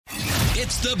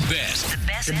It's the best.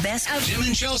 The best of Tim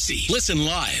and Chelsea. Listen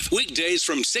live weekdays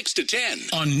from 6 to 10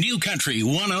 on New Country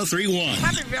 103.1.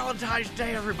 Happy Valentine's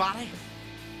Day, everybody.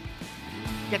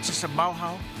 Get you some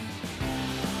moho.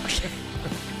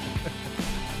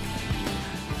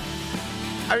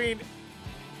 I mean,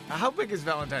 how big is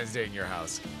Valentine's Day in your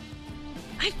house?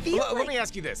 I feel Let me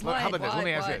ask you this. How about this? Let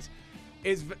me ask you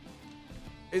this.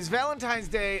 Is Valentine's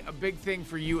Day a big thing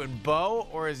for you and Bo,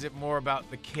 or is it more about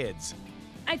the kids?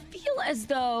 I feel as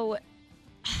though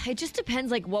it just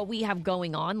depends, like, what we have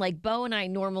going on. Like, Bo and I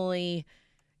normally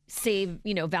save,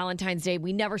 Valentine's Day.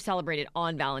 We never celebrate it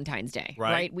on Valentine's Day,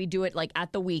 right? We do it, like,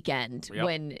 at the weekend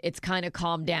when it's kind of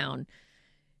calmed down.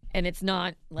 And it's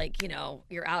not like,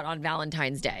 you're out on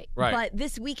Valentine's Day. Right. But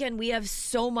this weekend, we have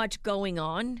so much going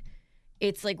on.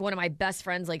 It's like one of my best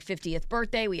friends' 50th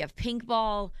birthday. We have pink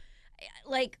ball.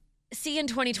 Like, see you in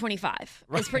 2025.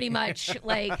 It's pretty much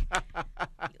like,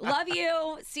 love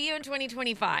you. See you in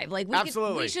 2025. Like,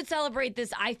 we should celebrate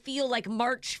this. I feel like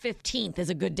March 15th is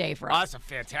a good day for us. Oh, that's a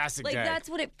fantastic day. Like, that's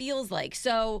what it feels like.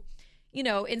 So,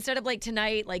 instead of like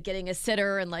tonight, like getting a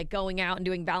sitter and like going out and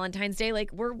doing Valentine's Day,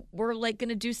 like we're like going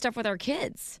to do stuff with our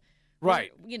kids.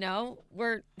 Right.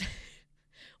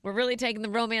 We're really taking the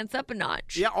romance up a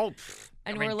notch. Yeah. Oh,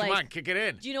 and we're like, come on, kick it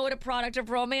in. Do you know what a product of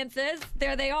romance is?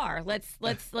 There they are. Let's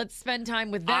spend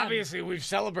time with them. Obviously, we've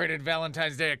celebrated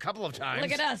Valentine's Day a couple of times.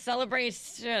 Look at us,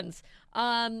 celebrations.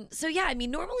 So yeah, I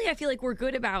mean, normally I feel like we're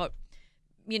good about,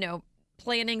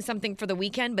 planning something for the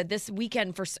weekend, but this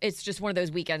weekend it's just one of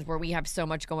those weekends where we have so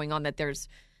much going on that there's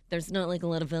not like a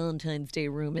lot of Valentine's Day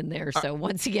room in there. So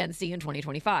once again, see you in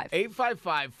 2025.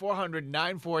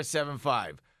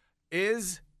 855-400-9475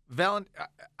 is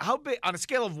how big on a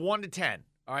scale of 1 to 10?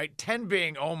 All right, 10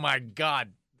 being, oh my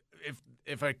God,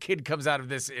 if a kid comes out of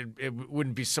this, it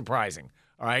wouldn't be surprising.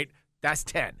 All right, that's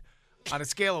 10. On a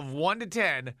scale of 1 to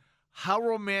 10, how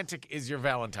romantic is your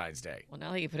Valentine's Day? Well,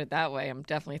 now that you put it that way, I'm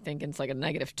definitely thinking it's like a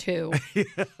 -2.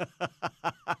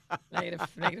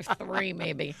 -3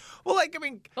 maybe. Well, like, I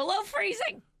mean, below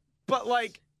freezing. But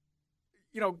like,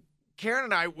 Karen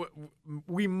and I,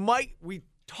 we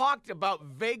talked about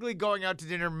vaguely going out to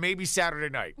dinner maybe Saturday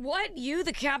night. What? You,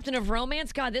 the captain of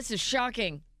romance? God, this is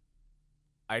shocking.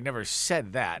 I never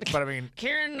said that, but I mean...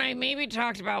 Karen and I maybe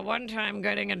talked about one time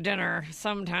getting a dinner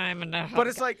sometime. But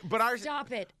it's like...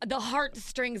 Stop it. The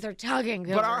heartstrings are tugging.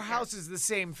 But our house is the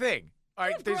same thing. All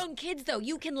right, you have grown kids, though.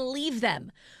 You can leave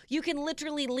them. You can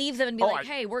literally leave them and be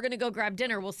hey, we're going to go grab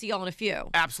dinner. We'll see y'all in a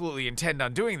few. Absolutely intend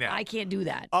on doing that. I can't do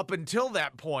that. Up until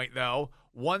that point, though...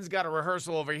 One's got a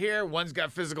rehearsal over here. One's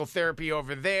got physical therapy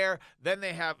over there. Then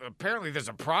they have, apparently there's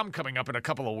a prom coming up in a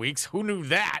couple of weeks. Who knew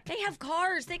that? They have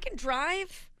cars. They can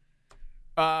drive.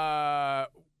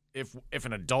 If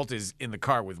an adult is in the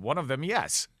car with one of them,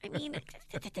 yes. I mean, they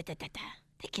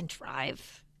can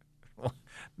drive.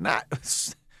 Not,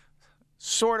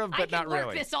 sort of, but not really. I can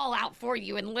work this all out for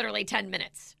you in literally 10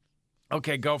 minutes.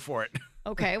 Okay, go for it.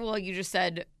 Okay, well, you just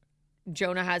said...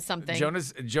 Jonah has something.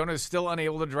 Jonah's still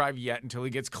unable to drive yet until he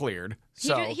gets cleared.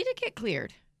 So he did get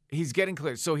cleared. He's getting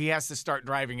cleared, so he has to start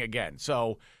driving again.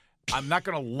 So I'm not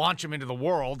going to launch him into the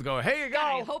world. Go, here you go.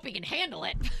 God, I hope he can handle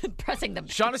it. Pressing the.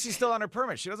 Shaughnessy's still on her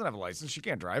permit. She doesn't have a license. She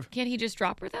can't drive. Can't he just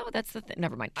drop her though? That's the thing.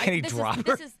 Never mind. Can he drop her?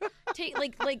 This is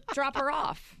like drop her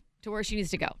off to where she needs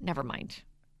to go. Never mind.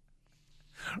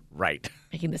 Right.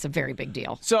 Making this a very big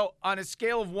deal. So on a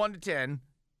scale of 1 to 10.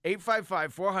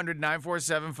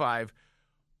 855-400-9475.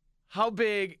 How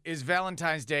big is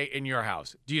Valentine's Day in your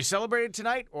house? Do you celebrate it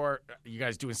tonight, or are you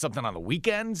guys doing something on the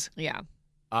weekends? Yeah.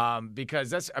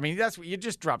 Because that's what you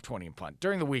just dropped 20 and punt.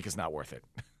 During the week, it's not worth it.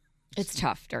 It's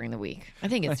tough during the week. I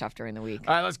think it's tough during the week.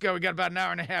 All right, let's go. We got about an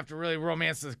hour and a half to really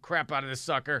romance the crap out of this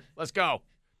sucker. Let's go.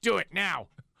 Do it now.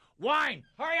 Wine.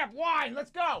 Hurry up, wine. Let's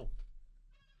go.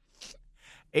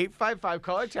 855,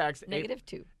 call or text.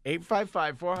 -2.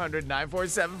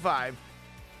 855-400-9475.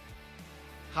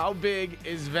 How big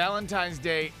is Valentine's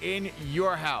Day in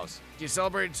your house? Do you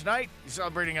celebrate it tonight? You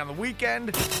celebrating on the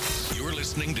weekend? You're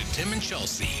listening to Tim and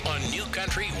Chelsea on New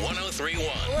Country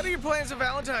 103.1. What are your plans for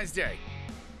Valentine's Day?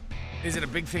 Is it a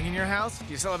big thing in your house? Do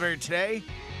you celebrate it today?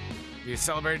 Do you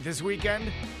celebrate it this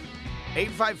weekend?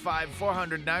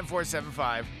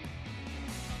 855-400-9475.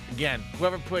 Again,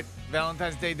 whoever put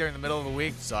Valentine's Day during the middle of the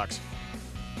week sucks.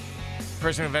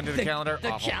 Person who invented the calendar,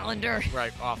 the awful. Calendar.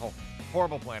 Right, awful.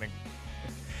 Horrible planning.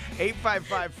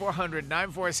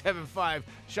 855-400-9475.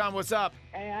 Sean, what's up?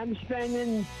 Hey, I'm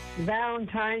spending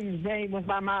Valentine's Day with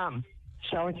my mom,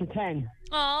 so it's a 10.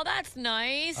 Oh, that's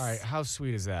nice. All right, how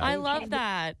sweet is that? I love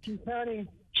that. She's turning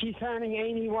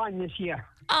 81 this year.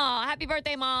 Oh, happy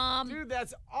birthday, Mom. Dude,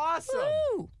 that's awesome.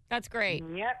 Woo! That's great.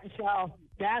 Yep, so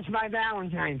That's my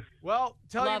Valentine. Well,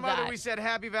 tell your Love mother that. we said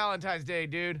Happy Valentine's Day,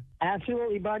 dude.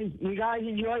 Absolutely, buddy. You guys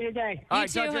enjoy your day. All You right,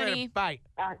 too, talk to you later. honey. Bye.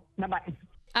 Bye-bye.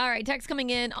 All right, text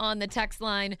coming in on the text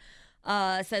line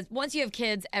says, once you have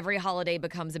kids, every holiday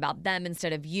becomes about them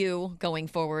instead of you going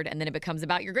forward, and then it becomes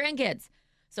about your grandkids.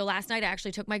 So last night I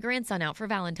actually took my grandson out for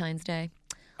Valentine's Day.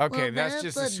 Okay, Well, that's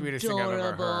just the sweetest thing I've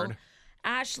ever adorable. heard.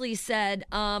 Ashley said,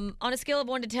 on a scale of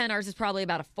 1 to 10, ours is probably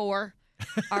about a 4.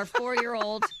 Our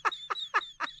 4-year-old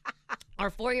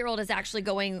is actually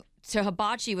going to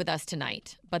hibachi with us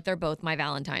tonight, but they're both my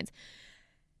Valentines.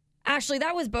 Ashley,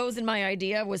 that was Bo's and my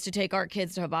idea, was to take our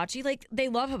kids to hibachi. Like, they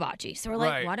love hibachi. So we're like,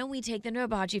 Right. why don't we take them to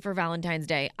hibachi for Valentine's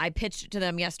Day? I pitched it to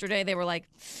them yesterday. They were like,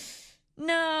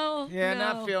 no. Yeah, no,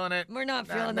 not feeling it. We're not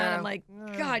Nah, feeling that. nah. I'm like,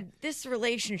 God, this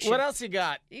relationship. What else you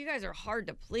got? You guys are hard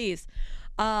to please.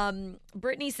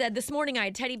 Brittany said, this morning I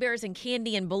had teddy bears and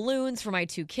candy and balloons for my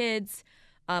 2 kids.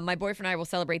 My boyfriend and I will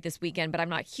celebrate this weekend, but I'm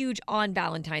not huge on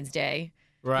Valentine's Day.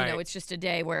 Right. You know, it's just a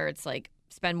day where it's like,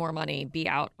 spend more money, be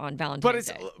out on Valentine's But it's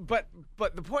Day. but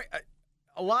the point,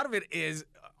 a lot of it is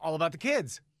all about the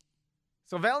kids.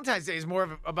 So Valentine's Day is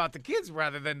more about the kids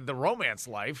rather than the romance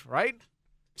life, right?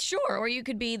 Sure, or you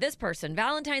could be this person.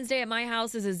 Valentine's Day at my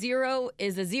house is a 0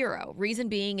 is a 0. Reason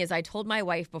being is I told my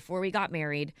wife before we got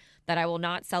married that I will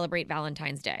not celebrate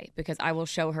Valentine's Day because I will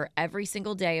show her every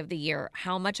single day of the year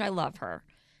how much I love her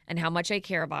and how much I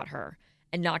care about her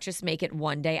and not just make it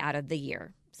one day out of the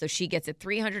year. So she gets it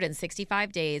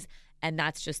 365 days, and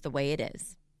that's just the way it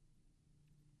is.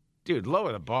 Dude,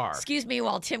 lower the bar. Excuse me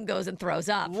while Tim goes and throws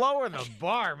up. Lower the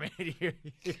bar, man.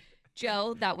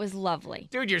 Joe, that was lovely.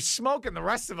 Dude, you're smoking the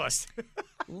rest of us.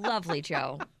 Lovely,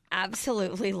 Joe.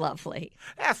 Absolutely lovely.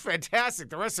 That's fantastic.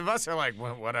 The rest of us are like,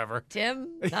 well, whatever. Tim,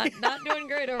 not doing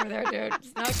great over there, dude.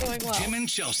 It's not going well. Tim and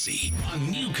Chelsea on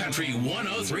New Country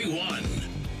 1031.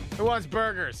 Who wants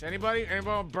burgers? Anybody? Anybody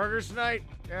want burgers tonight?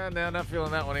 Yeah, no, not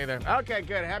feeling that one either. Okay,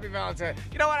 good. Happy Valentine.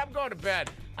 You know what? I'm going to bed.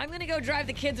 I'm going to go drive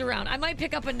the kids around. I might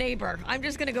pick up a neighbor. I'm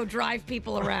just going to go drive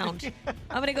people around. I'm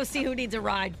going to go see who needs a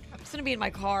ride. I'm just going to be in my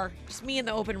car. Just me in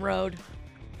the open road.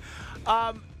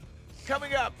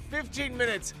 Coming up, 15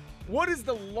 minutes. What is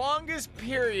the longest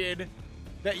period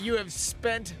that you have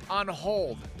spent on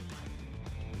hold?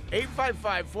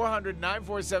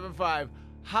 855-400-9475.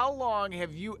 How long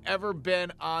have you ever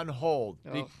been on hold?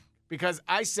 Because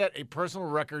I set a personal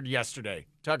record yesterday.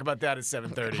 Talk about that at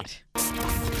 7:30.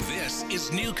 This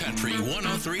is New Country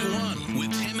 1031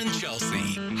 with Tim and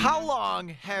Chelsea. How long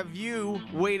have you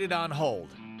waited on hold?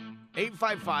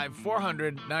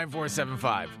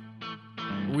 855-400-9475.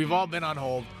 We've all been on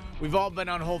hold. We've all been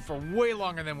on hold for way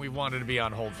longer than we wanted to be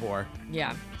on hold for.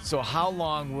 Yeah. So how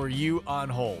long were you on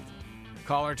hold?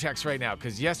 Call or text right now,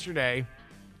 because yesterday,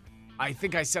 I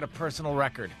think I set a personal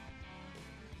record.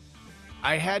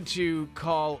 I had to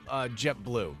call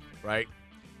JetBlue, right?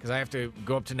 Because I have to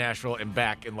go up to Nashville and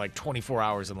back in like 24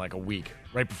 hours in like a week,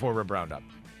 right before Rib Roundup.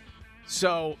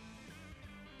 So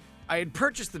I had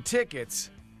purchased the tickets,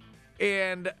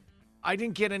 and I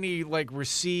didn't get any like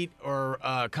receipt or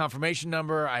confirmation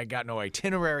number. I got no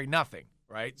itinerary, nothing,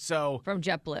 right? So From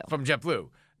JetBlue. from JetBlue.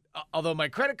 Although my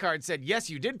credit card said, yes,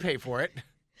 you did pay for it.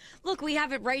 Look, we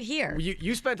have it right here.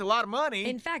 You spent a lot of money.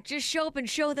 In fact, just show up and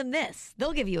show them this.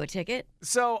 They'll give you a ticket.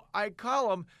 So I call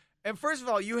them, and first of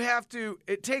all,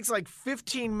 it takes like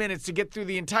 15 minutes to get through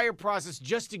the entire process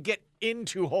just to get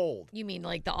into hold. You mean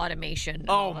like the automation. and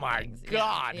Oh, all the my things.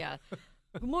 God. Yeah.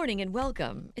 Good morning and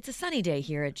welcome. It's a sunny day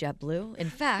here at JetBlue. In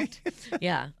fact,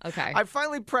 yeah, okay. I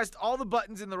finally pressed all the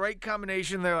buttons in the right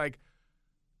combination. They're like,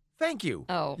 thank you.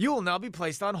 Oh. You will now be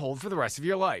placed on hold for the rest of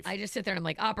your life. I just sit there and I'm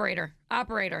like, operator,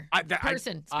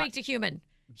 person, speak to human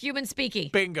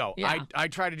speaky. Bingo. Yeah. I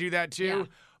try to do that too. Yeah.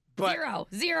 But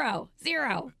Zero.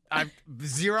 I've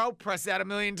press that a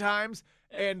million times.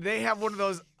 And they have one of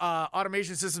those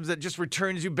automation systems that just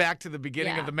returns you back to the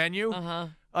beginning of the menu.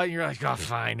 Uh-huh. You're like, oh,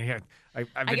 fine. Yeah,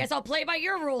 I guess I'll play by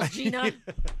your rules, Gina.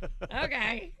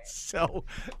 Okay. So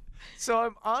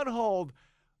I'm on hold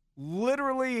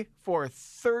literally for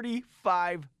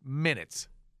 35 minutes.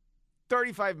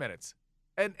 35 minutes.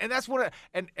 And that's what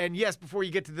and yes, before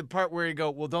you get to the part where you go,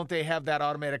 well, don't they have that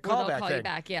automatic Well, callback they'll call thing? you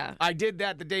back, yeah. I did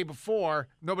that the day before.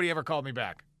 Nobody ever called me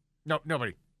back. No,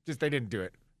 nobody. Just they didn't do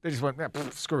it. They just went,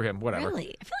 screw him, whatever.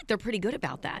 Really? I feel like they're pretty good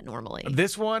about that normally.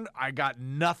 This one, I got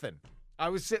nothing. I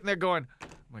was sitting there going, oh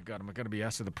my God, am I going to be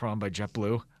asked to the prom by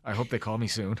JetBlue? I hope they call me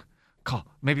soon. Call.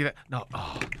 Maybe that. No.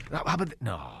 Oh, how about that?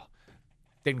 No.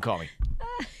 Didn't call me.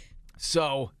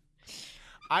 So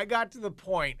I got to the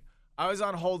point, I was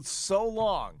on hold so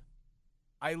long,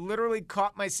 I literally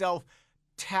caught myself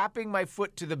tapping my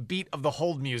foot to the beat of the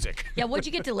hold music. Yeah, what'd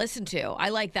you get to listen to? I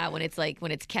like that when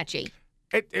it's catchy.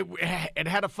 It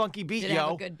had a funky beat, Did it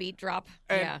have a good beat drop?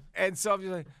 Yeah. And so I'm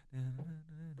just like,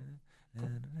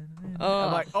 Oh.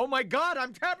 I'm like, oh my God,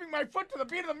 I'm tapping my foot to the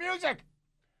beat of the music.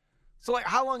 So, like,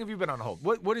 how long have you been on hold?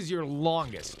 What is your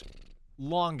longest?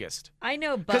 I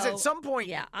know, Bo. Because at some point,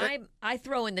 yeah, I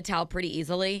throw in the towel pretty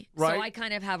easily. Right. So I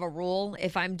kind of have a rule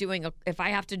if I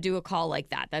have to do a call like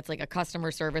that, that's like a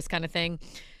customer service kind of thing.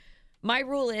 My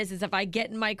rule is if I get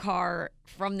in my car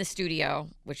from the studio,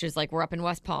 which is like we're up in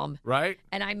West Palm, right?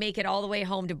 And I make it all the way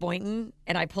home to Boynton,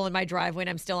 and I pull in my driveway and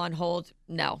I'm still on hold,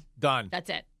 no. Done.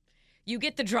 That's it. You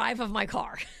get the drive of my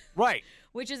car. Right.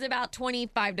 Which is about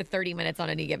 25 to 30 minutes on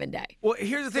any given day. Well,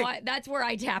 here's the thing. So that's where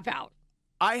I tap out.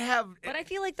 But I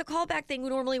feel like the callback thing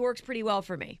normally works pretty well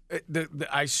for me.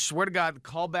 I swear to God, the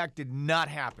callback did not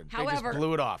happen. They However, just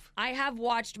blew it off. I have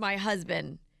watched my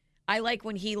husband. I like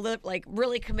when he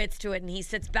really commits to it and he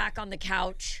sits back on the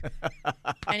couch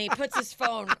and he puts his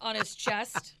phone on his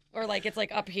chest or like it's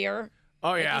like up here.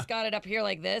 Oh, like yeah. He's got it up here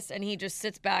like this and he just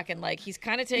sits back and like he's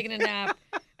kind of taking a nap.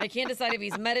 I can't decide if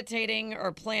he's meditating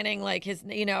or planning like his,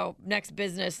 next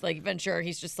business like venture.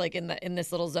 He's just like in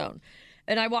this little zone.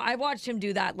 And I watched him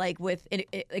do that like with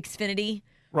Xfinity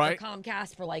right. or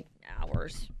Comcast for like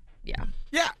hours. Yeah.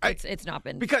 Yeah. It's not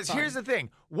been because fun. here's the thing.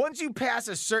 Once you pass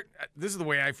a certain this is the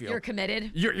way I feel. You're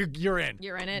committed. You're in.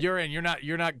 You're in it. You're in.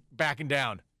 You're not backing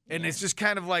down. And it's just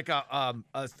kind of like a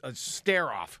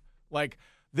stare off. Like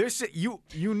they're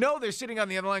they're sitting on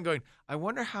the other line going, I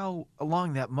wonder how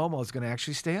long that Momo is going to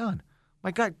actually stay on.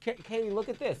 My God, Katie, look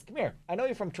at this. Come here. I know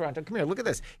you're from Toronto. Come here. Look at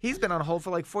this. He's been on hold for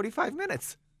like 45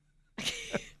 minutes.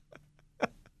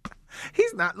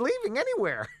 He's not leaving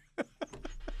anywhere.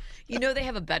 They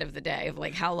have a bet of the day of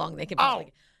like how long they can.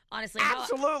 Honestly,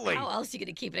 absolutely. How else are you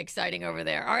going to keep it exciting over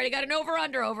there? All right, I got an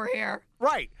over/under over here.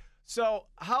 Right. So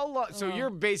how long? So you're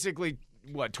basically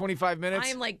what? 25 minutes.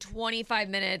 I am like 25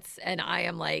 minutes, and I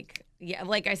am like, yeah,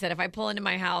 like I said, if I pull into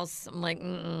my house, I'm like,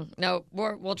 no,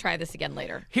 we'll try this again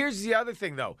later. Here's the other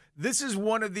thing, though. This is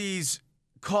one of these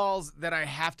calls that I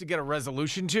have to get a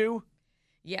resolution to.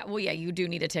 Yeah. Well, yeah, you do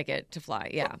need a ticket to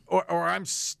fly. Yeah. Or I'm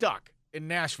stuck in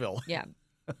Nashville. Yeah.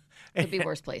 Could be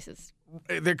worse places.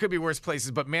 There could be worse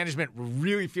places, but management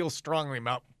really feels strongly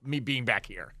about me being back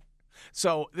here.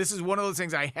 So this is one of those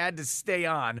things I had to stay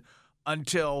on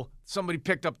until somebody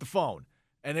picked up the phone.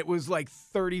 And it was like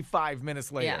 35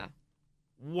 minutes later. Yeah.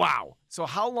 Wow. So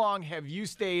how long have you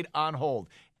stayed on hold?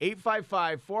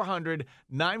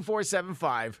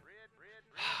 855-400-9475.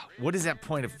 What is that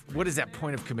point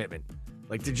of commitment?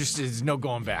 Like there's no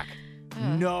going back.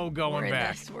 No going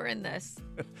back. We're in this.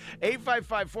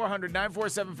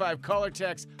 855-400-9475. Call or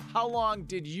text. How long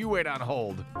did you wait on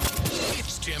hold?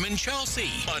 It's Tim and Chelsea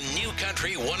on New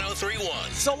Country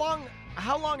 1031.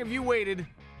 How long have you waited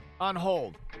on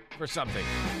hold for something?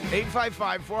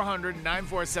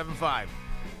 855-400-9475.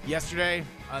 Yesterday,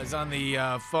 I was on the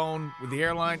phone with the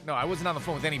airline. No, I wasn't on the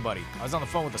phone with anybody. I was on the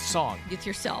phone with a song. It's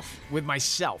yourself. With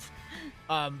myself.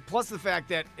 Plus the fact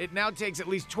that it now takes at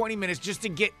least 20 minutes just to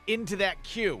get into that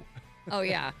queue. Oh,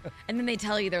 yeah. And then they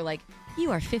tell you, they're like,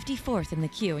 you are 54th in the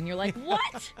queue. And you're like,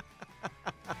 what?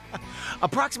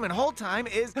 Approximate hold time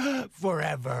is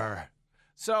forever.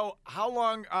 So how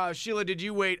long, Sheila, did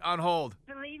you wait on hold?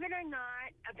 Believe it or not,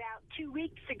 about 2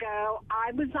 weeks ago,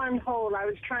 I was on hold. I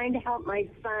was trying to help my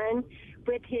son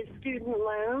with his student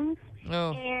loans.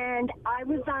 Oh. And I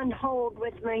was on hold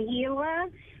with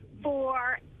Mahila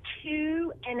for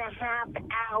 2.5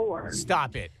 hours.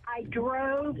 Stop it. I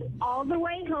drove all the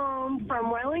way home from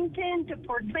Wellington to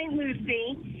Port St.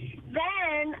 Lucie.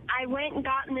 Then I went and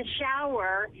got in the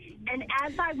shower, and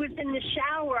as I was in the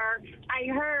shower, I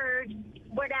heard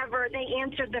whatever, they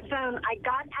answered the phone. I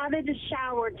got out of the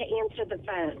shower to answer the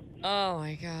phone. Oh,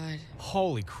 my God.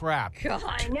 Holy crap. God.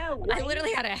 I know, right? I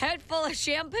literally had a head full of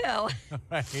shampoo.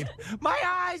 Right. My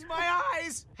eyes.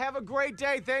 Have a great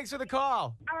day. Thanks for the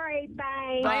call. All right,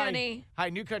 bye. Bye, honey. Hi,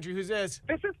 New Country. Who's this?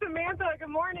 This is Samantha. Good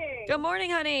morning. Good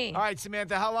morning, honey. All right,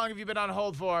 Samantha, how long have you been on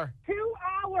hold for? 2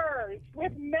 hours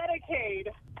with Medicaid.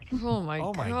 Oh, my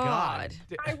God.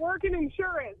 I work in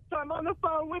insurance, so I'm on the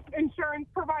phone with insurance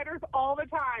providers all the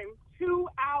time. 2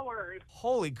 hours.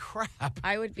 Holy crap.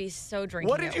 I would be so drinking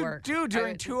What did at you work. do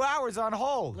during 2 hours on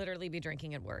hold? Literally be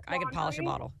drinking at work. I could polish a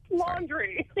bottle.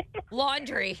 Laundry.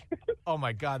 Laundry. Oh,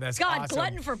 my God, that's God, awesome.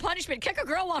 glutton for punishment. Kick a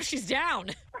girl while she's down.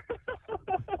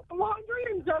 Laundry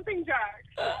and jumping jacks.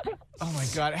 Oh, my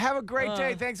God. Have a great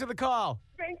day. Thanks for the call.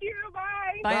 Thank you.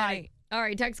 Bye. Bye, honey. All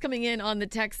right, text coming in on the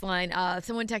text line.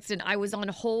 Someone texted, I was on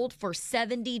hold for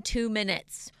 72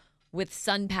 minutes with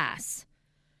SunPass.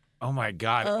 Oh, my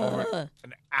God. Over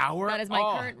an hour? That is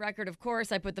my current record. Of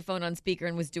course, I put the phone on speaker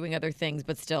and was doing other things,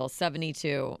 but still,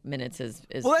 72 minutes is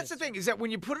well, that's the thing, is that when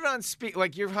you put it on speak,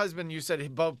 like your husband, you said he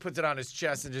both puts it on his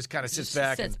chest and just kind of sits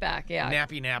back.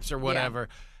 Nappy naps or whatever.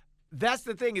 Yeah. That's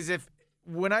the thing, is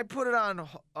when I put it on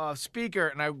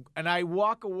speaker and I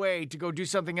walk away to go do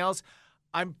something else,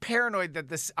 I'm paranoid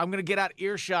that I'm going to get out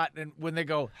earshot and when they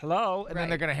go, hello, and then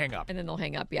they're going to hang up. And then they'll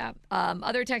hang up, yeah.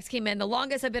 Other texts came in. The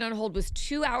longest I've been on hold was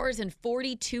 2 hours and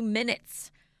 42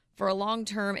 minutes for a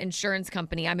long-term insurance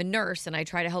company. I'm a nurse, and I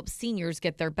try to help seniors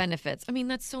get their benefits. I mean,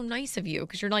 that's so nice of you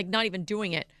because you're like not even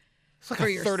doing it it's like for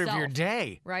a yourself, third of your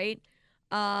day. Right?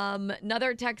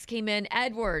 Another text came in.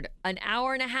 Edward, an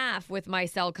hour and a half with my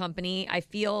cell company. I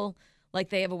feel like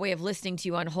they have a way of listening to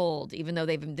you on hold, even though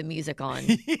they've the music on.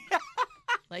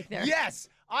 Like yes,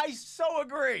 I so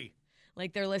agree.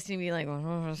 Like they're listening to me like,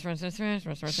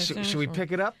 should we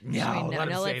pick it up? No, let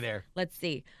him stay there. Let's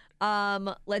see.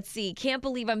 Let's see. Can't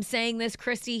believe I'm saying this,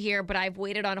 Christy here, but I've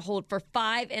waited on hold for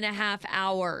 5.5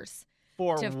 hours.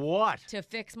 For what? To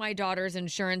fix my daughter's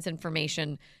insurance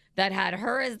information that had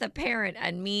her as the parent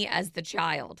and me as the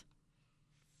child.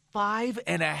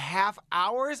 5.5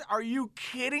 hours? Are you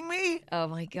kidding me? Oh,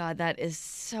 my God. That is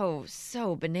so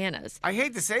bananas. I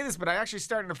hate to say this, but I'm actually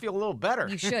starting to feel a little better.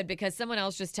 You should, because someone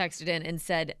else just texted in and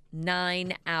said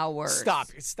 9 hours.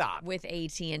 Stop. With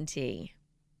AT&T.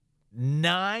 9?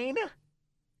 9 hours.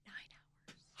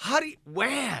 How do you...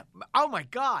 Wham! Oh, my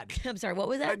God. I'm sorry, what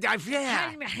was that?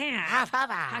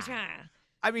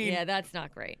 I mean... Yeah, that's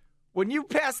not great. When you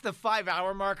pass the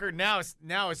 5-hour marker, now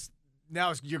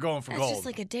you're going for gold. That's just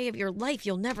like a day of your life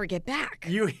you'll never get back.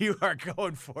 You are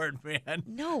going for it, man.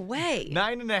 No way.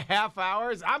 9.5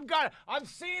 hours? I'm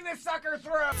seeing this sucker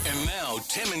through. And now,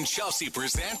 Tim and Chelsea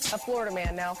present... A Florida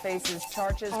man now faces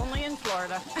charges only in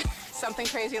Florida. Something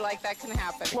crazy like that can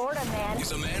happen. Florida man.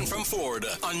 He's a man from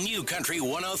Florida on New Country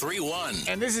 103.1.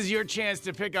 And this is your chance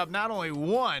to pick up not only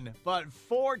 1, but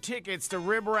 4 tickets to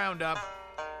Rib Roundup.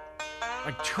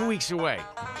 Like 2 weeks away.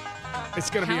 It's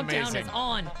going to be amazing.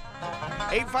 Countdown is on.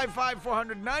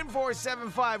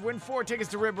 855-400-9475. Win 4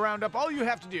 tickets to Rib Roundup. All you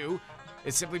have to do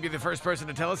is simply be the first person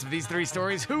to tell us of these 3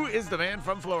 stories. Who is the man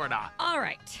from Florida? All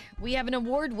right. We have an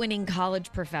award-winning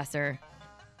college professor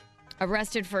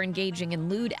arrested for engaging in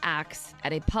lewd acts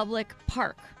at a public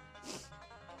park.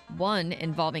 One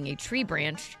involving a tree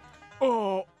branch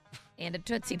and a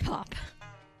Tootsie Pop.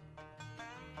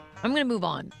 I'm going to move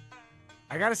on.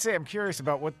 I got to say, I'm curious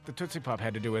about what the Tootsie Pop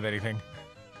had to do with anything.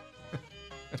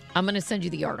 I'm going to send you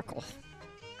the article.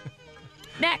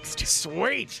 Next.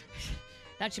 Sweet.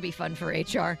 That should be fun for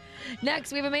HR.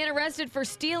 Next, we have a man arrested for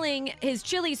stealing his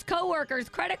Chili's coworker's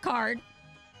credit card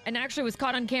and actually was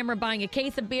caught on camera buying a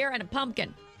case of beer and a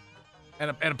pumpkin.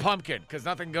 And a pumpkin, because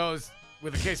nothing goes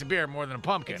with a case of beer more than a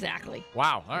pumpkin. Exactly.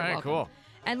 Wow. All You're right, welcome. cool.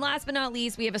 And last but not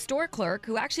least, we have a store clerk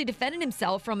who actually defended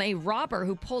himself from a robber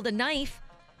who pulled a knife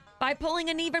by pulling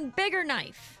an even bigger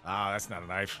knife. Oh, that's not a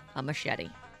knife. A machete.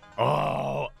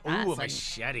 Oh, That's a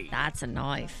machete. That's a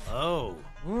knife. Oh.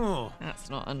 Ooh. That's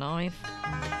not a knife.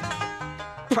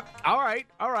 All right.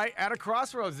 At a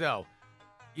crossroads, though.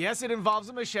 Yes, it involves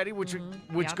a machete, which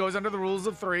goes under the rules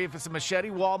of 3. If it's a machete,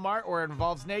 Walmart, or it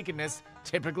involves nakedness,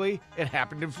 typically it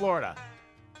happened in Florida.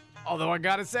 Although I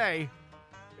got to say,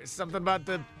 there's something about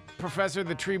the professor,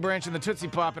 the tree branch, and the Tootsie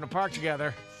Pop in a park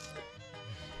together.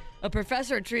 A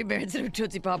professor, a tree branch, and a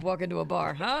Tootsie Pop walk into a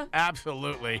bar, huh?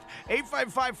 Absolutely.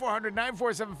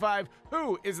 855-400-9475.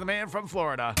 Who is the man from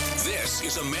Florida? This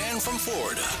is a man from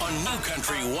Florida on New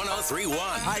Country 103.1.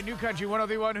 Hi, New Country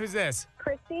 103.1. Who's this?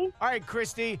 Christy? All right,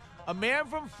 Christy. A man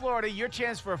from Florida. Your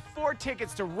chance for 4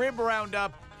 tickets to Rib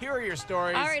Roundup. Here are your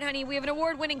stories. All right, honey. We have an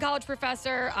award-winning college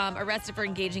professor arrested for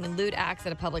engaging in lewd acts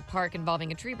at a public park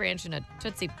involving a tree branch and a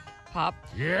Tootsie Pop.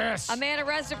 Yes. A man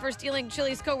arrested for stealing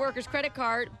Chili's co-worker's credit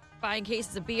card, buying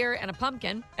cases of beer and a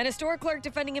pumpkin, and a store clerk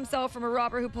defending himself from a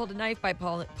robber who pulled a knife by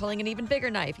pulling an even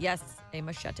bigger knife. Yes, a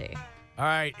machete. All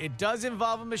right, it does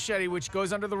involve a machete, which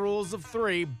goes under the rules of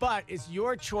 3, but it's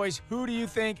your choice. Who do you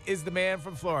think is the man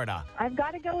from Florida? I've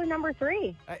got to go with number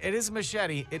 3. It is a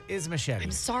machete. It is a machete.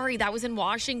 I'm sorry, that was in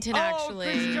Washington, actually.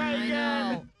 Chris, try I again.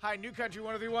 know. Hi, New Country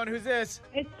 103.1. Who's this?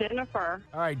 It's Jennifer.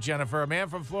 All right, Jennifer, a man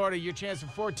from Florida. Your chance for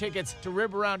 4 tickets to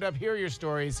Rib Roundup. Here are your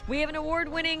stories. We have an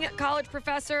award-winning college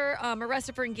professor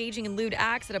arrested for engaging in lewd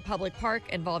acts at a public park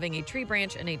involving a tree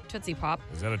branch and a Tootsie Pop.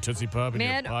 Is that a Tootsie Pop in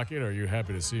Man- your pocket, or are you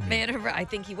happy to see me? Man I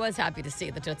think he was happy to see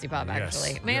the Tootsie Pop, Yes.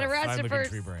 actually. Man Yeah, arrested for fine-looking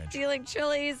tree branch. stealing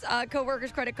Chili's,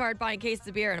 co-worker's credit card, buying cases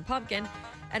of beer and a pumpkin,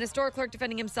 and a store clerk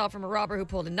defending himself from a robber who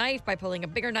pulled a knife by pulling a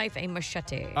bigger knife, a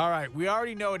machete. All right, we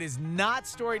already know it is not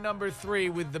story number 3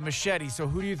 with the machete. So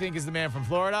who do you think is the man from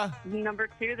Florida? Number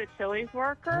 2, the Chili's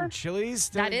worker. Oh, Chili's?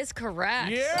 That is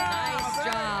correct. Yeah, Nice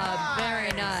very job. nice.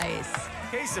 Very nice.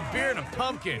 Case of beer and a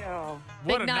pumpkin. Yeah.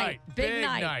 What Big a night. Big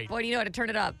night. Boy, do you know how to turn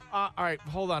it up. All right,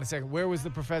 hold on a second. Where was the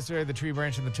professor, the tree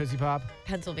branch, and the Tootsie Pop?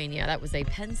 Pennsylvania. That was a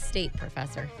Penn State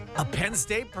professor. A Penn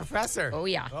State professor. Oh,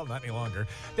 yeah. Well, not any longer.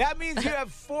 That means you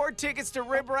have 4 tickets to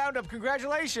Rib Roundup.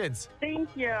 Congratulations. Thank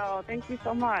you. Thank you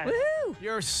so much. Woo!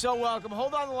 You're so welcome.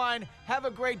 Hold on the line. Have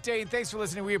a great day, and thanks for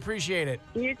listening. We appreciate it.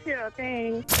 You too.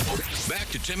 Thanks. Back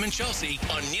to Tim and Chelsea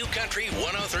on New Country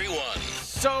 103.1.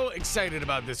 So excited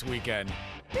about this weekend.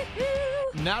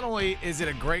 Not only is it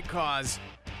a great cause,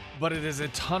 but it is a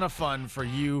ton of fun for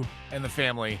you and the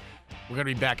family. We're going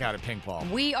to be back out at Pink Ball.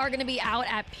 We are going to be out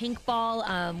at Pink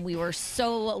Ball. We were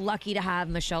so lucky to have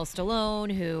Michelle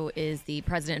Stallone, who is the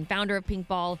president and founder of Pink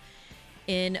Ball,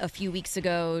 in a few weeks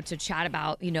ago to chat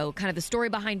about, kind of the story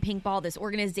behind Pink Ball, this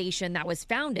organization that was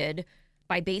founded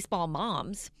by baseball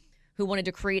moms who wanted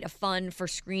to create a fund for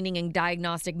screening and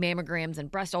diagnostic mammograms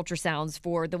and breast ultrasounds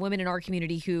for the women in our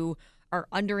community who are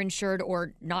underinsured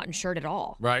or not insured at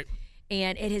all. Right.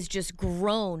 And it has just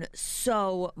grown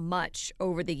so much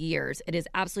over the years. It is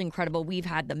absolutely incredible. We've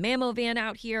had the Mammo van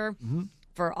out here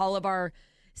for all of our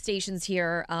stations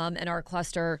here in our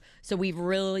cluster. So we've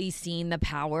really seen the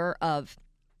power of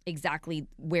exactly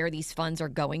where these funds are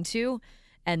going to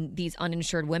and these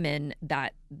uninsured women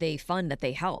that they fund, that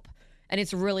they help. And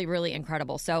it's really, really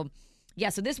incredible. So,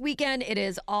 so this weekend it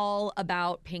is all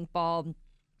about Pink Ball.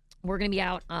 We're going to be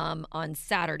out on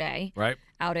Saturday, Right.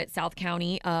 out at South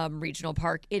County Regional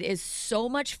Park. It is so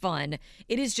much fun.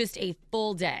 It is just a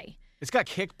full day. It's got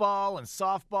kickball and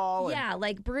softball. Yeah,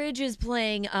 like Bridge is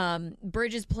playing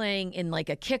in like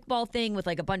a kickball thing with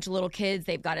like a bunch of little kids.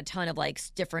 They've got a ton of like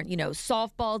different,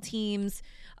 softball teams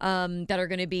that are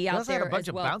going to be out there. They had a bunch as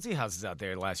of well. bouncy houses out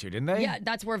there last year, didn't they? Yeah,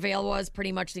 that's where Vale was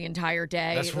pretty much the entire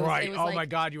day. That's It was- right. it was Oh like- my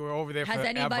God, you were over there Has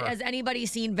forever. anybody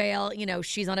seen Vale?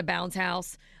 She's on a bounce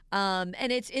house. And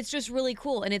it's just really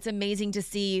cool. And it's amazing to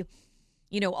see,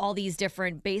 all these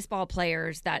different baseball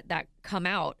players that come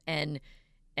out and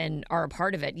are a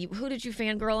part of it. Who did you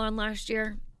fangirl on last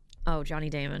year? Oh, Johnny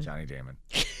Damon. Johnny Damon.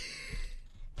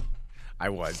 I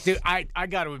was. Dude, I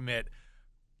got to admit,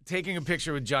 taking a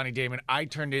picture with Johnny Damon, I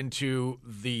turned into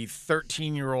the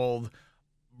 13-year-old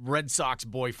Red Sox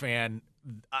boy fan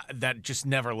that just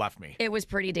never left me. It was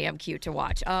pretty damn cute to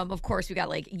watch. Of course, we got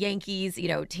like Yankees.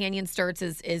 Tanyan Sturtz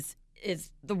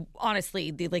is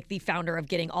honestly the founder of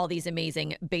getting all these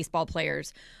amazing baseball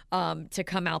players to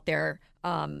come out there.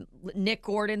 Nick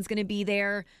Gordon's going to be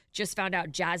there. Just found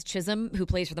out Jazz Chisholm, who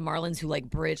plays for the Marlins, who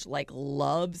Bridge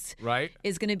loves, Right.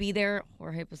 is going to be there.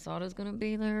 Jorge Posada's going to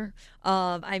be there.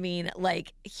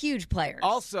 Huge players.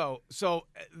 Also, so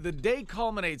the day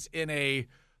culminates in a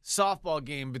softball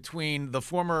game between the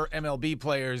former MLB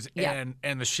players Yeah.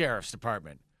 and the sheriff's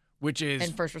department, which is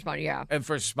and first responder, yeah. and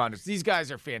first responders. These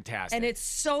guys are fantastic. And it's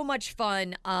so much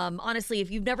fun. Honestly,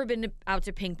 if you've never been out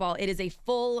to Pink Ball, it is a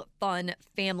full, fun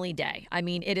family day. I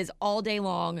mean, it is all day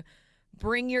long.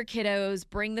 Bring your kiddos,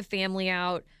 bring the family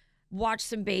out, watch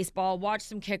some baseball, watch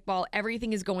some kickball.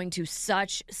 Everything is going to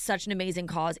such an amazing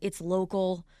cause. It's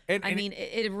local. And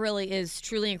it really is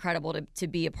truly incredible to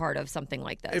be a part of something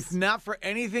like this. if not for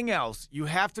anything else, you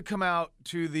have to come out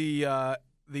to the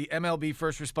MLB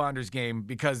first responders game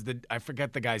because I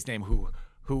forget the guy's name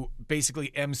who basically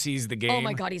MCs the game. Oh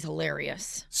my God, he's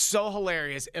hilarious. So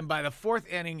hilarious. And by the 4th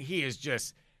inning, he is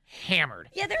just hammered.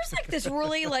 Yeah, there's this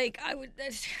really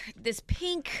this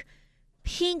pink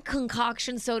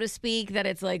concoction, so to speak, that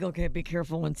it's okay, be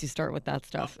careful once you start with that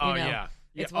stuff. Oh, yeah.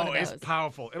 It's one of it's those.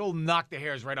 powerful. It'll knock the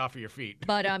hairs right off of your feet.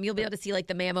 But you'll be able to see the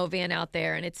Mammo van out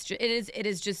there, and it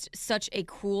is just such a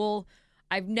cool.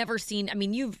 I've never seen. I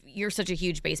mean, you're such a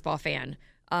huge baseball fan.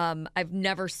 I've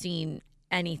never seen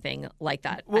anything like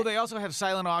that. Well, they also have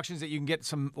silent auctions that you can get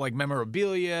some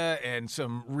memorabilia and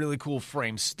some really cool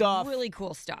frame stuff. Really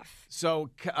cool stuff. So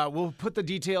we'll put the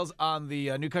details on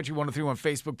the New Country 103.1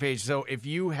 Facebook page. So if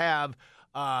you have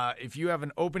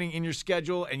an opening in your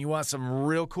schedule and you want some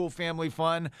real cool family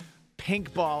fun,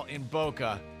 Pink Ball in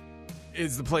Boca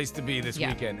is the place to be this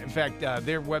weekend. In fact,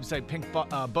 their website,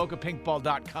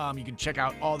 bocapinkball.com, you can check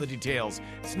out all the details.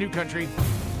 It's New Country.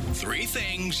 3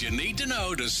 things you need to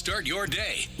know to start your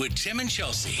day with Tim and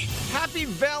Chelsea. Happy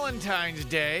Valentine's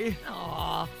Day.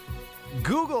 Aw.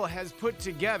 Google has put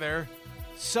together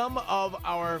some of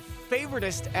our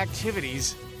favoritist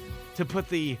activities to put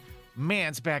the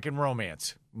manse back in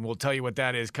romance. We'll tell you what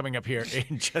that is coming up here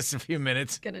in just a few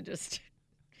minutes. I'm going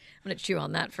to chew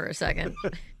on that for a second.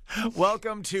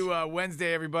 Welcome to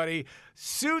Wednesday, everybody.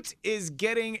 Suits is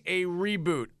getting a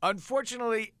reboot.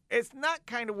 Unfortunately, it's not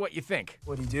kind of what you think.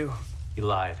 What'd he do? He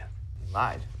lied. He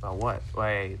lied? About what?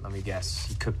 Wait, let me guess.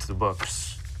 He cooked the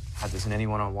books. Doesn't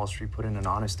anyone on Wall Street put in an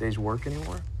honest day's work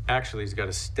anymore? Actually, he's got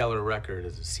a stellar record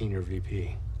as a senior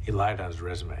VP. He lied on his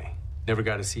resume. Never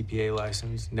got a CPA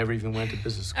license. Never even went to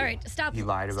business school. All right, stop. He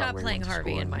lied about stop where he playing went to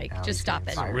Harvey school and and Mike. now Just he's stop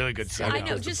getting it. fired. Really good I setup.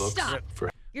 know. Just stop. For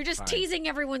You're just teasing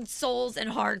everyone's souls and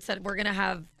hearts that we're gonna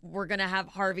have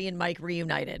Harvey and Mike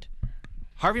reunited.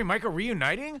 Harvey and Mike are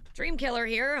reuniting? Dream Killer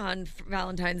here on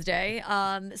Valentine's Day.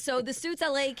 So the Suits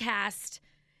LA cast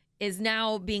is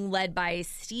now being led by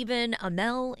Stephen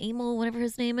Amell, whatever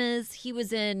his name is. He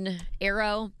was in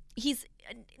Arrow. He's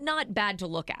not bad to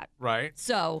look at. Right.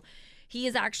 So he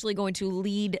is actually going to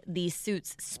lead the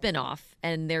Suits spinoff,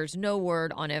 and there's no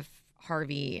word on if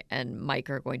Harvey and Mike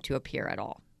are going to appear at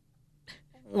all.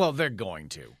 Well, they're going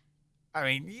to. I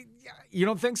mean, you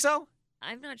don't think so?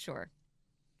 I'm not sure.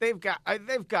 They've got,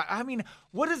 I mean,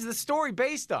 what is the story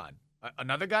based on?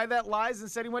 Another guy that lies and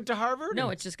said he went to Harvard? No,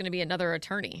 it's just going to be another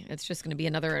attorney. It's just going to be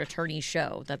another attorney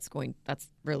show. That's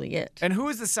really it. And who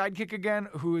is the sidekick again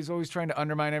who is always trying to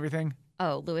undermine everything?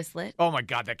 Oh, Louis Litt. Oh, my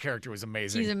God, that character was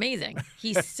amazing. He's amazing.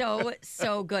 He's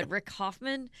so good. Rick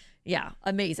Hoffman, yeah,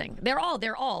 amazing. They're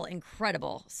all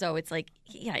incredible. So it's like,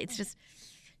 yeah, it's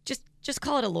just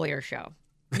call it a lawyer show.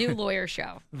 New lawyer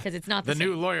show, because it's not the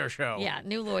new same. lawyer show. Yeah,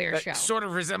 new lawyer That show. sort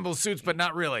of resembles Suits, but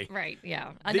not really. Right,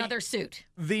 yeah. Another suit.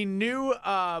 The new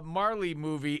Marley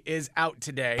movie is out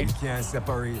today. Can't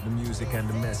separate the music and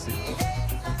the message.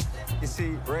 You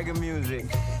see, reggae music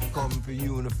coming to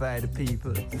unify the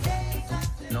people.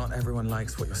 Not everyone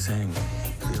likes what you're saying.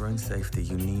 For your own safety,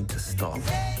 you need to stop.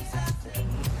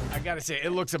 I gotta say,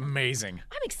 it looks amazing.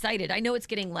 I'm excited. I know it's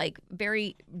getting like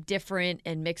very different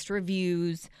and mixed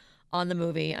reviews on the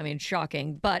movie. I mean,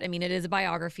 shocking. But I mean, it is a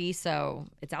biography, so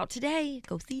it's out today.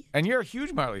 Go see it. And you're a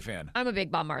huge Marley fan. I'm a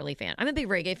big Bob Marley fan. I'm a big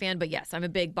reggae fan, but yes, I'm a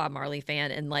big Bob Marley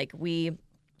fan. And like we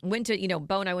went to,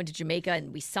 Bo and I went to Jamaica,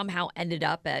 and we somehow ended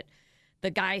up at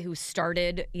the guy who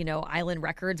started, Island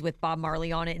Records with Bob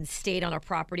Marley on it, and stayed on a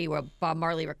property where Bob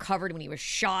Marley recovered when he was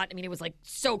shot. I mean, it was like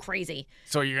so crazy.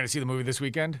 So you're going to see the movie this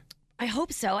weekend? I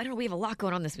hope so. I don't know. We have a lot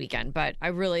going on this weekend, but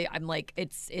I'm like,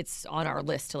 it's on our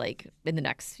list to like in the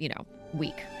next,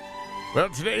 week. Well,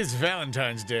 today's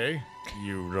Valentine's Day,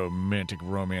 you romantic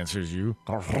romancers, you.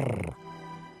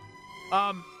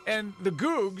 And the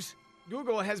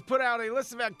Google has put out a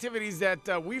list of activities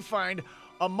that we find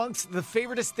amongst the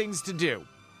favoriteest things to do.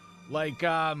 Like,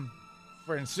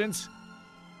 for instance,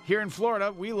 here in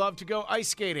Florida, we love to go ice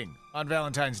skating on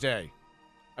Valentine's Day.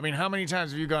 I mean, how many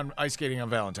times have you gone ice skating on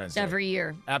Valentine's Day? Every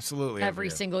year. Absolutely. Every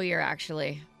single year,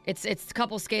 actually. It's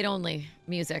couple skate only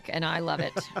music, and I love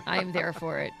it. I'm there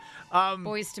for it.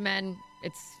 Boys to Men,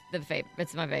 it's the vape.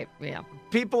 It's my vape. Yeah.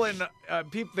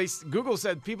 Google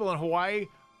said people in Hawaii,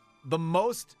 the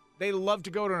most they love to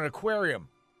go to an aquarium.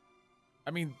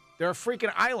 I mean, they're a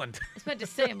freaking island. I was about to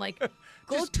say, I'm like,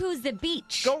 go to the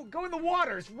beach. Go in the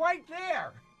water. It's right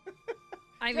there.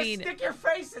 I Just mean, stick your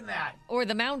face in that. Or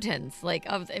the mountains. Like,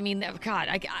 God,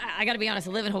 I got to be honest.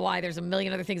 I live in Hawaii. There's a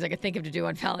million other things I could think of to do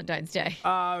on Valentine's Day.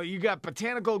 You got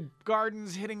botanical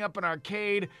gardens, hitting up an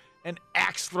arcade, and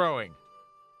axe throwing.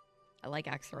 I like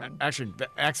axe throwing. Actually, the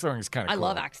axe throwing is kind of cool. I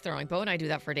love axe throwing. Bo and I do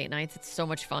that for date nights. It's so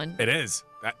much fun. It is.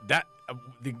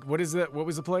 What is that? What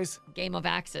was the place? Game of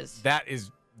Axes. That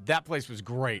place was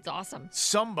great. It's awesome.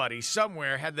 Somebody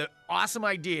somewhere had the awesome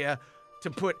idea to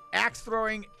put axe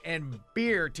throwing and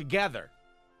beer together.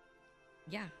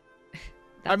 Yeah.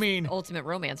 I mean, ultimate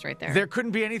romance right there. There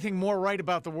couldn't be anything more right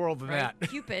about the world than right? that.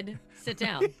 Cupid, sit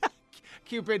down.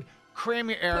 Cupid, cram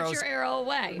your arrows. Put your arrow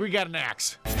away. We got an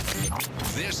axe.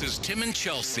 This is Tim and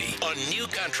Chelsea on New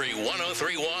Country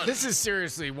 103.1. This is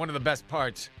seriously one of the best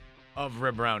parts of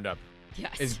Rib Roundup.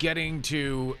 Yes. Is getting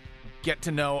to get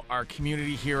to know our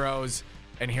community heroes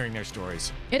and hearing their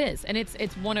stories. It is. And it's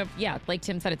one of, like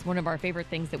Tim said, it's one of our favorite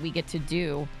things that we get to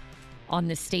do on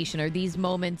this station are these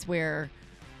moments where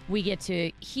we get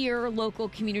to hear local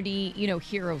community,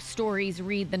 hero stories,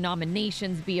 read the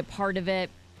nominations, be a part of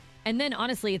it. And then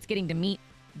honestly, it's getting to meet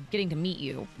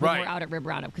you when we're out at Rib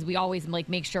Roundup, because we always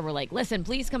make sure we're like, listen,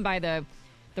 please come by the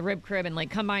Rib Crib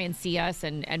and come by and see us,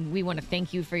 and we want to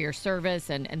thank you for your service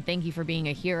and thank you for being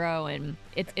a hero, and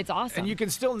it's awesome. And you can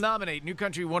still nominate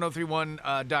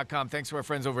newcountry1031.com. Thanks to our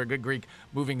friends over at Good Greek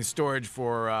Moving and Storage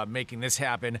for making this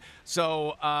happen.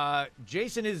 So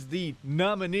Jason is the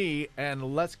nominee,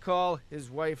 and let's call his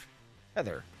wife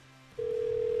Heather.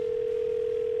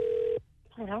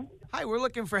 Hello? Hi, we're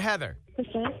looking for Heather. Who's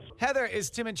this? Heather is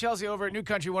Tim and Chelsea over at New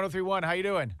Country 103.1. How you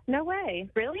doing? No way.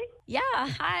 Really? Yeah.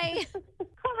 Hi.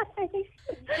 Hi.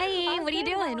 Hey, what are you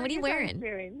Okay, doing? how What are you guys wearing?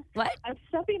 doing? What? I'm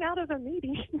stepping out of a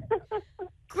meeting.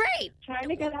 Great. Trying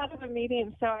to get out of a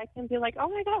meeting so I can be like, oh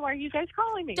my God, why are you guys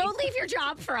calling me? Don't leave your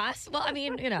job for us. Well, I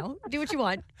mean, do what you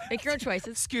want. Make your own choices.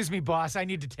 Excuse me, boss. I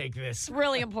need to take this. It's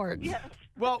really important. Yes.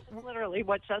 Well, Literally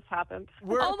what just happened.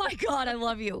 Oh my God, I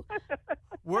love you.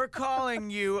 We're calling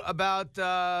you about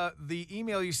the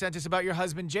email you sent us about your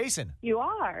husband, Jason. You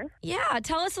are? Yeah,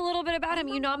 tell us a little bit about him.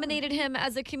 You nominated him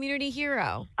as a community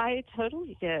hero. I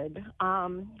totally did.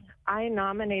 I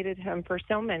nominated him for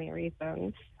so many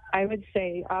reasons. I would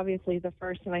say, obviously, the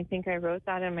first, and I think I wrote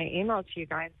that in my email to you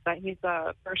guys, that he's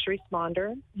a first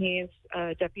responder. He's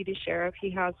a deputy sheriff.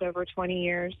 He has over 20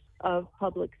 years of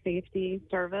public safety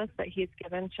service that he's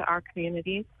given to our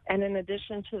community. And in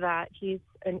addition to that, he's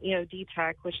an EOD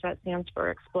tech, which that stands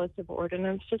for Explosive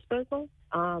Ordnance Disposal.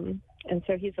 And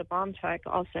so he's a bomb tech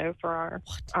also for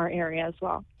our area as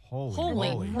well.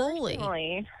 Holy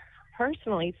moly.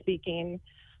 Personally speaking,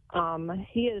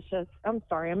 he is just, I'm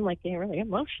sorry, I'm like getting really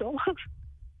emotional.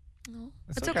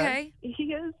 It's okay.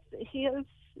 He is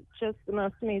just the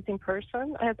most amazing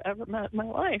person I've ever met in my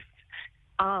life.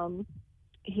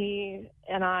 He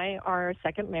and I are a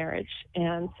second marriage,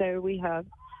 and so we have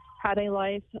had a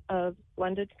life of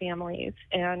blended families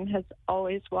and has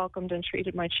always welcomed and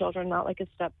treated my children not like a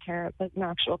step-parent, but an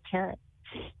actual parent.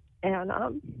 And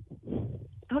I'm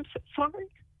so sorry.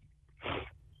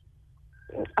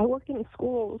 I work in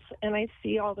schools, and I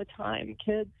see all the time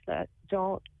kids that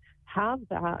don't have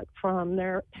that from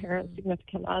their parent,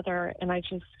 significant other, and my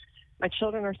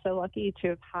children are so lucky to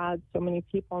have had so many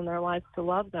people in their lives to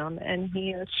love them, and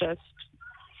he's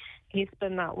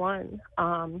been that one,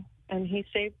 and he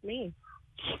saved me.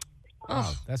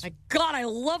 Oh, my God, I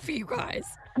love you guys.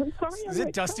 I'm sorry. Is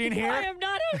it dusty in here? I am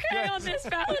not okay on this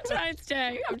Valentine's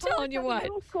Day. I'm telling you what.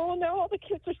 School, now all the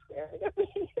kids are staring at me.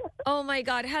 Oh my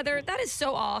God, Heather, that is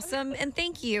so awesome. And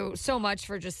thank you so much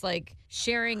for just like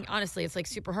sharing. Honestly, it's like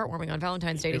super heartwarming on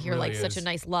Valentine's Day to hear like such a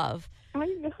nice love. I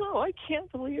know. I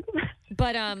can't believe it.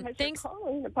 But thanks for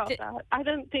calling about that. I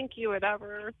didn't think you would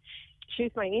ever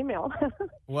choose my email.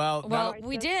 Well,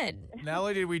 we did. Not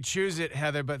only did we choose it,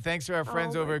 Heather, but thanks to our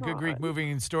friends over at Good Greek Moving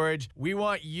and Storage, we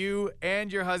want you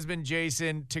and your husband,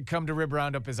 Jason, to come to Rib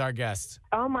Roundup as our guests.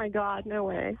 Oh, my God. No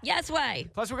way. Yes way.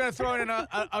 Plus, we're going to throw in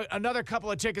another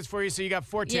couple of tickets for you, so you got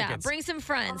 4 tickets. Yeah, bring some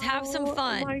friends. Have some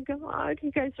fun. Oh, my God.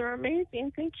 You guys are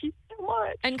amazing. Thank you so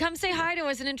much. And come say hi to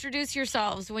us and introduce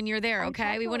yourselves when you're there,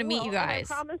 okay? We want to meet you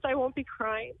guys. I promise I won't be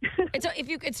crying.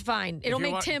 It's fine. It'll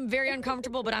make Tim very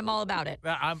uncomfortable, but I'm all about it.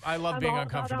 I love being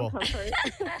uncomfortable.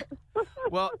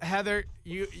 Well, Heather,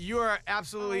 you are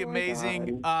absolutely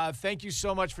amazing. Thank you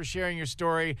so much for sharing your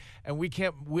story, and we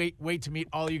can't wait to meet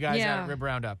all you guys out at Rib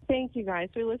Roundup. Thank you, guys.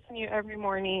 We listen to you every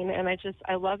morning, and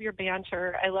I love your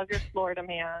banter. I love your Florida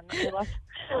man.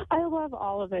 I love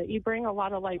all of it. You bring a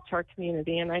lot of light to our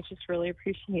community, and I just really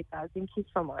appreciate that. Thank you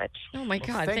so much. Oh my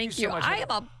God, thank you. So much, I am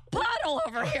a puddle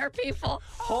over here, people.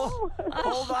 Hold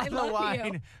on the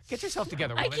line. You. Get yourself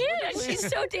together, I woman. can't. She's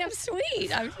so damn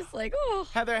sweet. I'm just like, oh.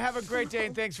 Heather, have a great day,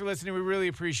 and thanks for listening. We really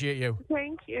appreciate you.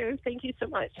 Thank you. Thank you so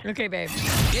much. Okay, babe.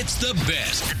 It's the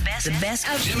best. The best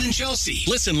of Tim and Chelsea.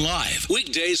 Listen live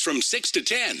weekdays from 6 to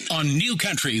 10 on New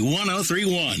Country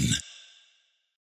 103.1.